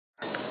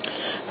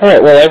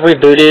Alright, well I've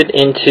rebooted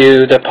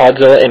into the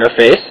Podzilla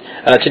interface.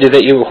 To do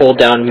that you hold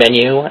down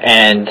Menu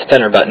and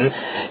Center button.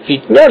 If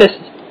you notice,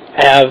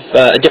 I have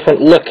a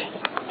different look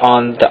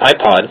on the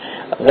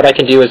iPod. What I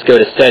can do is go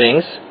to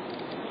Settings,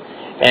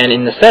 and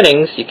in the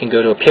Settings you can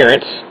go to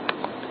Appearance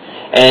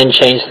and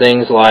change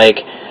things like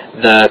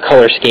the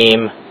color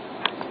scheme,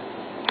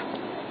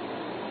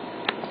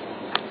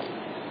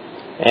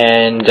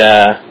 and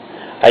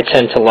I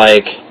tend to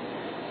like,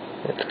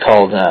 it's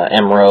called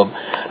Emerald.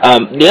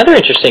 The other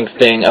interesting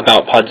thing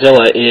about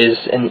Podzilla is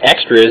in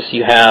Extras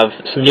you have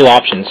some new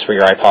options for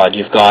your iPod.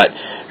 You've got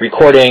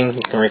recording.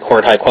 You can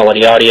record high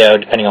quality audio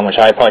depending on which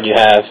iPod you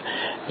have.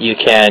 You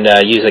can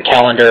use a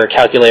calendar,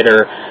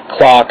 calculator,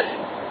 clock,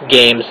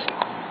 games,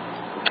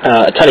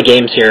 a ton of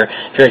games here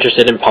if you're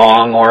interested in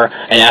Pong or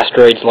an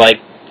asteroids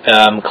like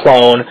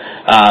Clone,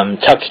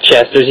 Tucked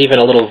Chest. There's even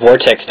a little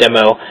Vortex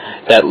demo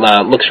that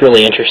looks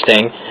really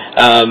interesting.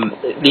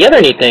 The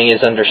other neat thing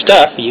is under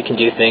Stuff, you can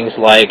do things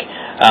like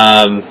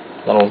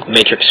little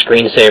Matrix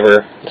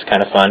screensaver. It's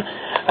kind of fun.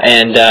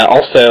 And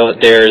also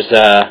there's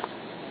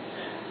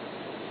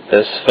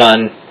those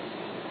fun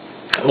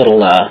little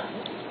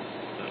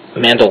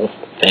mandel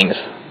things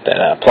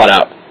that plot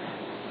out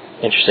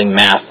interesting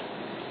math,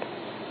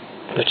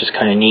 which is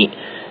kind of neat to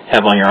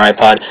have on your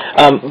iPod.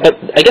 But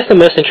I guess the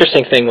most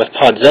interesting thing with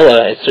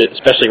Podzilla,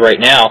 especially right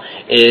now,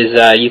 is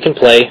you can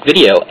play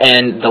video.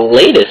 And the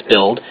latest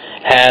build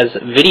has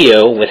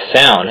video with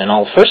sound. And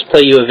I'll first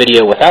play you a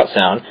video without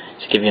sound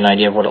to give you an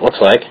idea of what it looks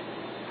like.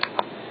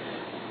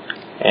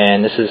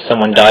 And this is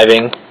someone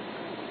diving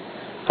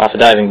off a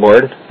diving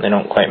board. They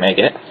don't quite make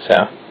it,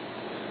 so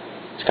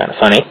it's kind of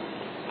funny.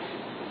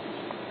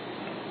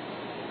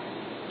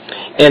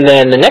 And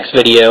then the next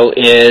video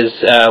is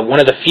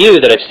one of the few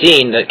that I've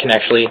seen that can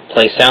actually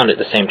play sound at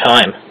the same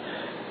time.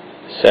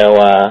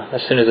 So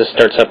as soon as this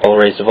starts up, I'll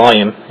raise the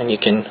volume, and you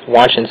can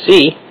watch and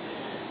see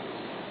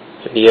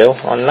video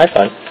on an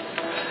iPod.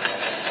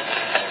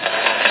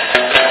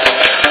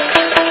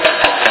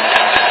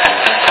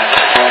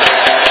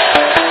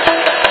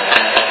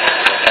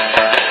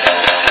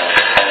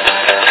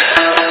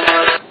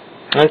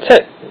 That's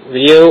it.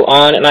 Video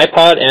on an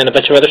iPod and a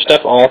bunch of other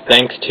stuff, all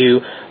thanks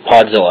to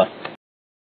Podzilla.